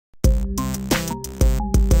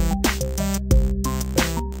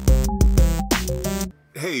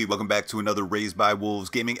Hey, welcome back to another Raised by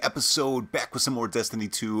Wolves gaming episode, back with some more Destiny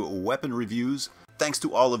 2 weapon reviews. Thanks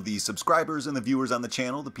to all of the subscribers and the viewers on the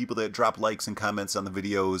channel, the people that drop likes and comments on the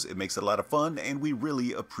videos. It makes it a lot of fun and we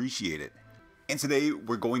really appreciate it. And today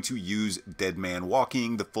we're going to use Dead Man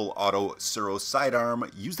Walking, the full auto Suros sidearm.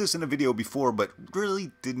 Used this in a video before, but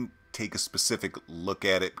really didn't take a specific look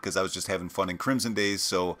at it because I was just having fun in Crimson days.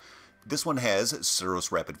 So this one has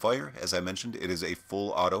Suros rapid fire. As I mentioned, it is a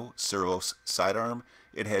full auto Suros sidearm.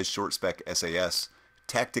 It has short spec SAS,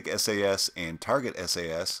 tactic SAS, and target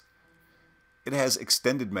SAS. It has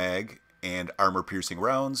extended mag and armor piercing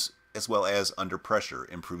rounds, as well as under pressure,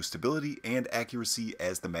 improved stability and accuracy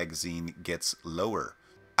as the magazine gets lower.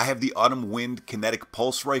 I have the Autumn Wind kinetic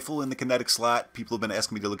pulse rifle in the kinetic slot. People have been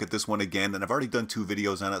asking me to look at this one again, and I've already done 2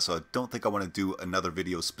 videos on it, so I don't think I want to do another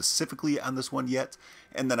video specifically on this one yet.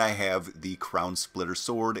 And then I have the Crown Splitter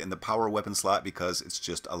sword in the power weapon slot because it's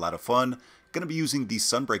just a lot of fun. Going to be using the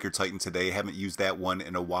Sunbreaker Titan today. Haven't used that one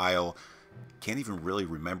in a while. Can't even really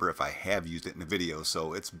remember if I have used it in a video,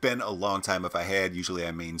 so it's been a long time if I had. Usually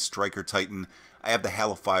I main Striker Titan. I have the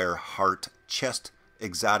Hellfire Heart chest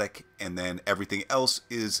exotic, and then everything else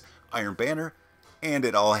is Iron Banner, and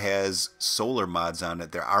it all has solar mods on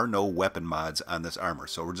it. There are no weapon mods on this armor,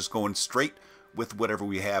 so we're just going straight with whatever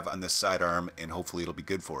we have on this sidearm, and hopefully it'll be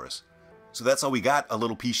good for us. So that's all we got, a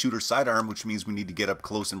little pea shooter sidearm, which means we need to get up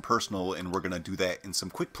close and personal, and we're going to do that in some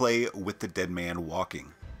quick play with the Dead Man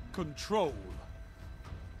Walking. Control.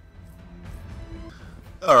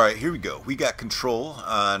 Alright, here we go. We got control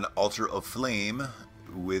on Altar of Flame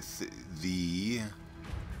with the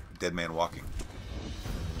Dead Man Walking.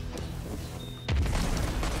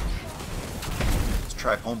 Let's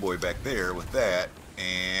try Homeboy back there with that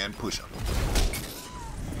and push him.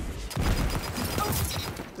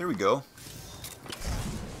 There we go.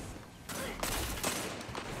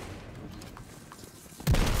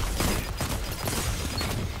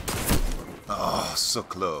 Oh, so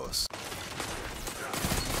close.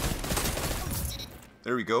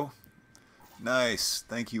 There we go. Nice.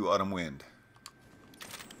 Thank you, Autumn Wind.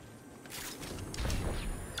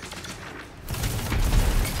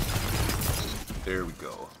 There we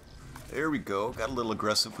go. There we go. Got a little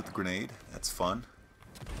aggressive with the grenade. That's fun.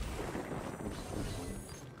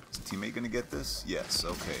 Is the teammate going to get this? Yes.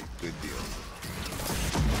 Okay. Good deal.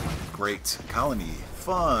 Great. Colony.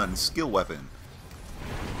 Fun. Skill weapon.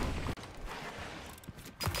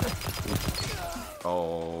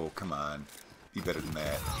 Oh, come on. Be better than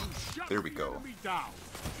that. There we go.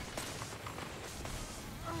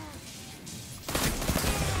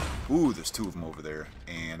 Ooh, there's 2 of them over there,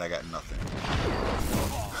 and I got nothing.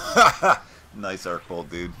 Nice arc bolt,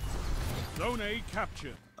 dude. Zone A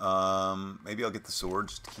captured. Maybe I'll get the sword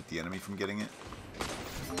just to keep the enemy from getting it.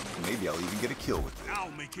 Maybe I'll even get a kill with it.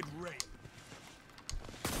 I'll make it rain.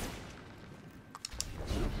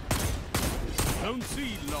 Zone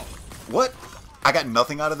C locked. What? I got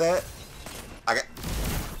nothing out of that?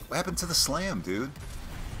 What happened to the slam, dude?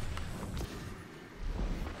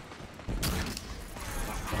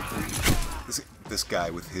 This guy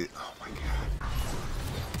with his... Oh my god.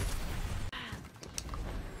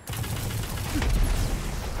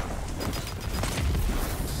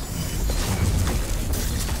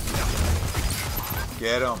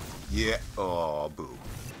 Get him. Yeah. Oh, boo.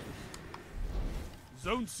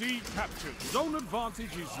 Zone C captured. Zone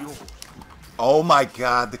advantage is yours. Oh my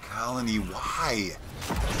god, the colony. Why?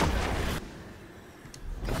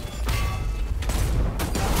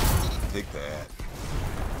 Take that.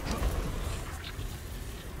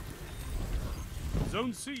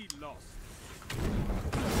 Zone C lost.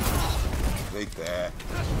 Take that.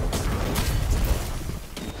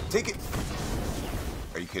 Take it.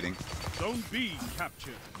 Are you kidding? Zone B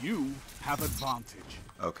captured. You have advantage.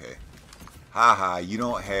 Okay. Haha, you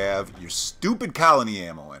don't have your stupid colony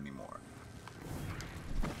ammo anymore.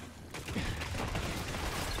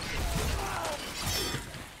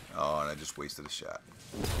 Oh, and I just wasted a shot.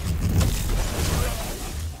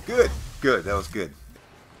 Good. Good. That was good.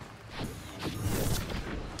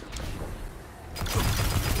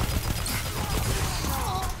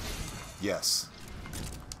 Yes.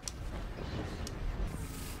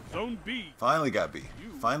 Zone B. Finally got B.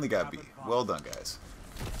 Finally got B. Well done, guys.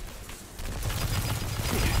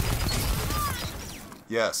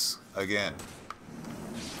 Yes. Again.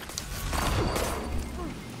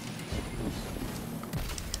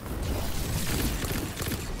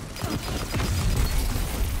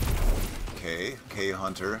 Okay,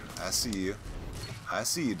 Hunter. I see you. I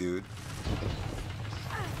see you, dude.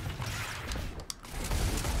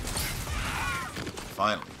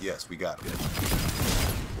 Finally. Yes, we got it.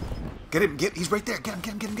 Get him, he's right there. Get him,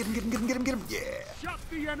 get him, get him, get him, get him, get him, get him. Yeah. Shut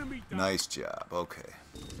the enemy down. Nice job. Okay.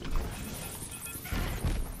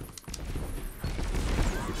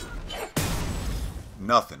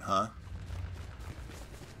 Nothing, huh?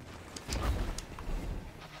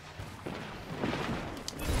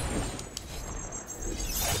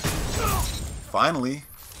 Finally.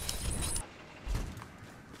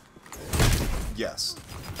 Yes.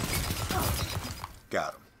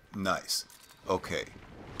 Got him. Nice. Okay.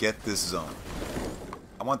 Get this zone.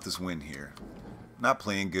 I want this win here. Not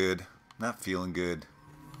playing good. Not feeling good.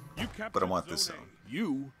 But I want this zone.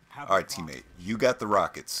 You have Alright, teammate. You got the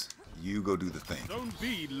rockets. You go do the thing. Zone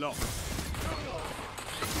B lost.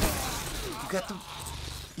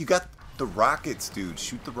 You got the rockets, dude.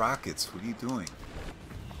 Shoot the rockets. What are you doing?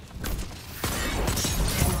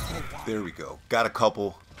 There we go. Got a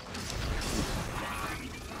couple.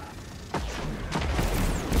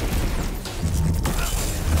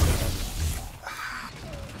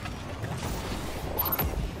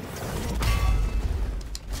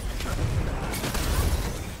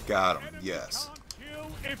 Got him, yes.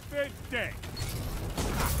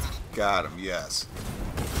 Got him, yes.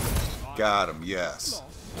 Got him, yes.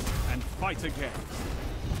 And fight again.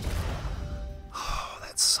 Oh,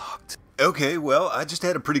 that sucked. Okay, well, I just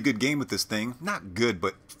had a pretty good game with this thing. Not good,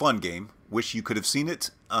 but fun game. Wish you could have seen it.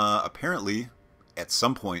 Apparently, at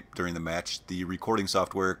some point during the match, the recording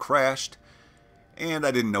software crashed, and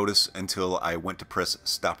I didn't notice until I went to press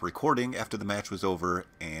stop recording after the match was over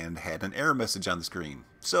and had an error message on the screen.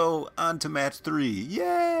 So, on to match 3.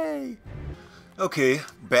 Yay! Okay,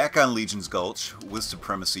 back on Legion's Gulch with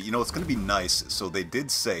Supremacy. You know, it's going to be nice. So they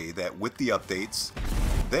did say that with the updates,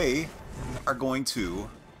 they are going to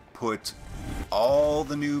put all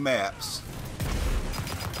the new maps.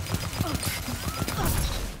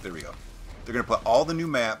 There we go. They're going to put all the new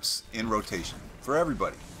maps in rotation for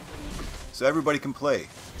everybody. So everybody can play.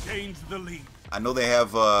 Change the lead. I know they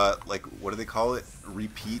have, like, what do they call it?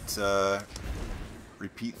 Repeat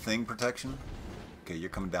thing protection? Okay, you're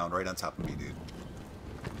coming down right on top of me, dude.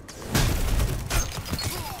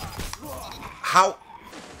 How?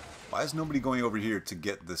 Why is nobody going over here to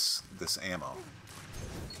get this ammo?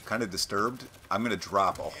 Kind of disturbed. I'm gonna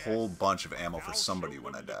drop a whole bunch of ammo for somebody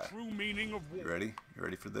when I die. You ready? You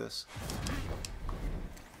ready for this?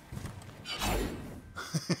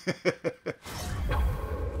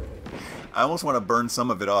 I almost want to burn some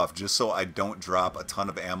of it off just so I don't drop a ton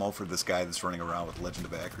of ammo for this guy that's running around with Legend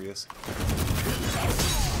of Acreus.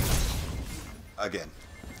 Again,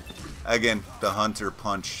 the Hunter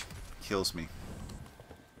punch kills me.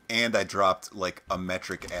 And I dropped like a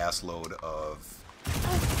metric ass load of...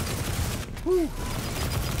 Whew.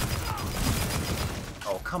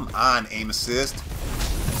 Oh, come on, aim assist.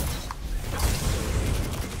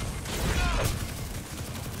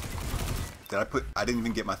 I didn't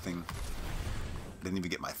even get my thing. Didn't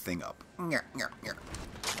even get my thing up.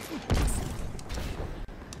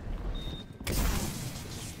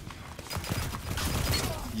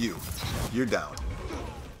 You're down.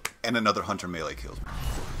 And another Hunter melee kills me.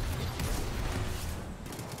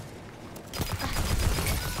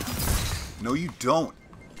 No, you don't.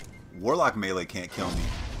 Warlock melee can't kill me,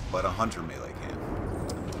 but a Hunter melee can.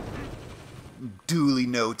 Duly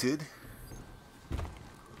noted.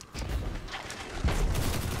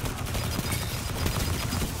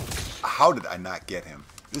 How did I not get him?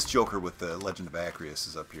 This Joker with the Legend of Acreus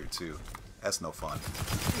is up here too. That's no fun.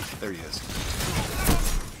 There he is.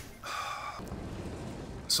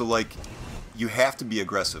 So, like, you have to be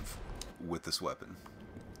aggressive with this weapon.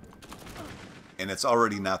 And it's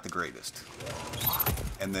already not the greatest.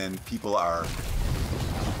 And then people are...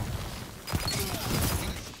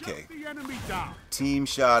 Okay. Team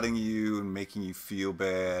shotting you and making you feel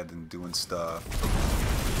bad and doing stuff.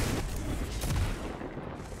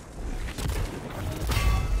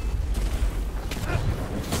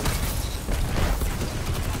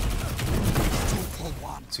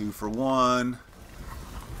 Two for one.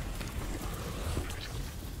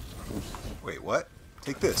 Wait, what?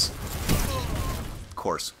 Take this. Of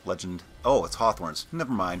course, Legend. Oh, it's Hawthorne's.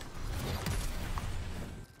 Never mind.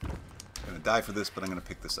 I'm gonna die for this, but I'm gonna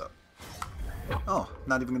pick this up. Oh,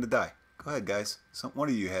 not even gonna die. Go ahead, guys. One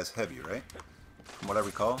of you has heavy, right? From what I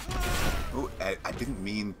recall. Oh, I didn't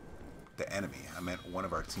mean the enemy. I meant one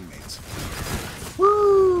of our teammates.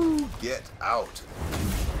 Woo! Get out.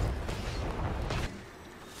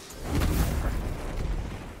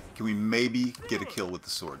 Can we maybe get a kill with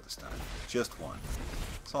the sword this time? Just one.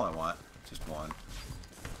 That's all I want. Just one.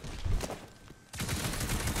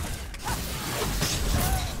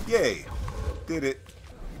 Yay! Did it.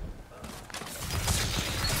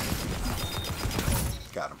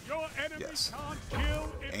 Got him. Your enemy Yes. can't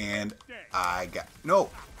kill if And it's dead. I got...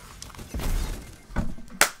 No!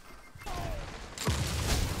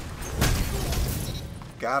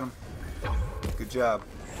 Got him. Good job.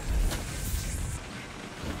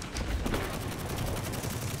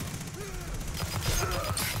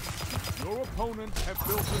 Your opponents have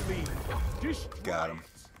built a lead. Destroy Got him.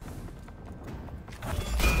 it.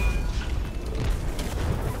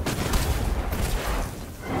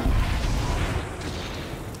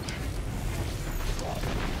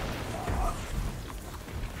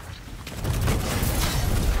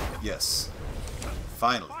 Yes.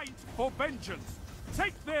 Finally. Fight for vengeance.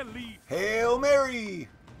 Take their lead. Hail Mary!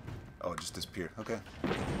 Oh, it just disappeared. Okay.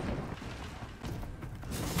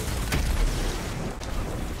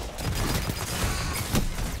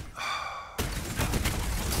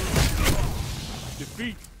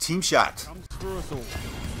 Defeat Team shot. comes for us all.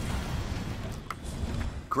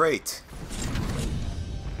 Great.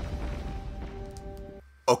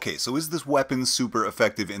 Okay, so is this weapon super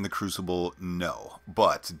effective in the Crucible? No.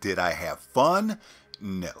 But did I have fun?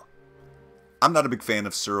 No. I'm not a big fan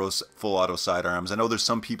of Suros full auto sidearms. I know there's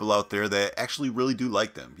some people out there that actually really do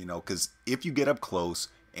like them, you know, because if you get up close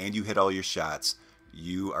and you hit all your shots,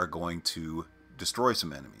 you are going to destroy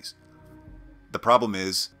some enemies. The problem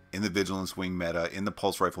is, in the Vigilance Wing meta, in the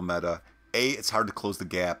Pulse Rifle meta, A, it's hard to close the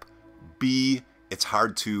gap, B, it's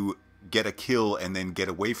hard to get a kill and then get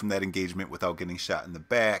away from that engagement without getting shot in the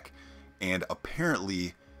back, and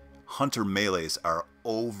apparently Hunter melees are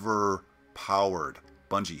overpowered.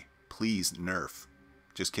 Bungie, please nerf.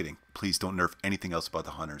 Just kidding. Please don't nerf anything else about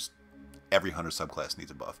the Hunters. Every Hunter subclass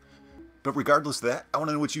needs a buff. But regardless of that, I want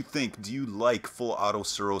to know what you think. Do you like full auto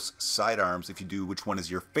Suros sidearms? If you do, which one is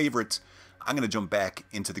your favorite? I'm going to jump back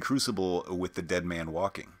into the Crucible with the Dead Man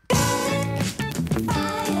Walking.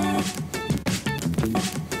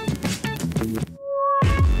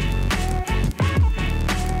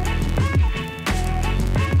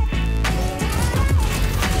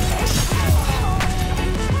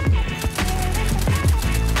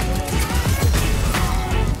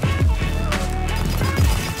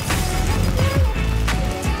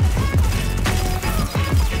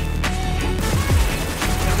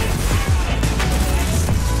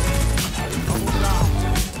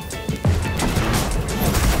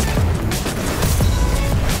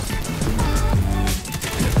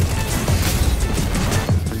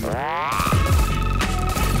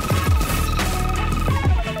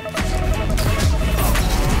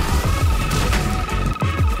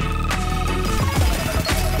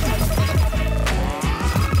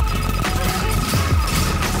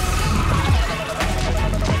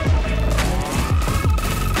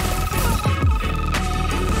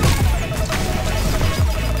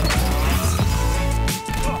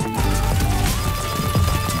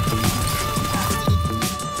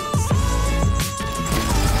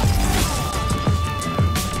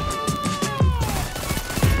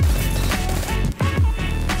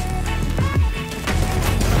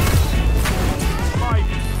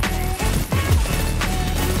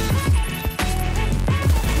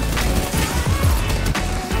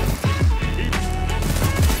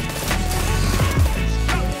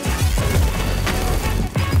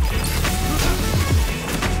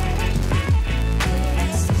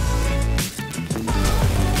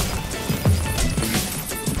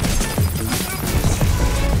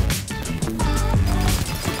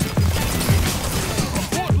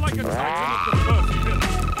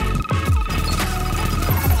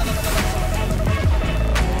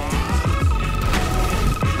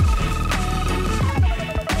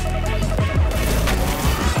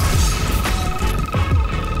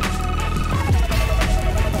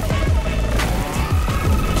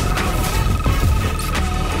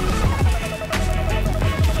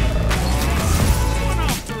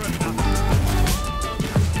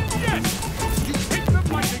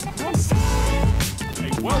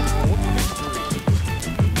 Well fought.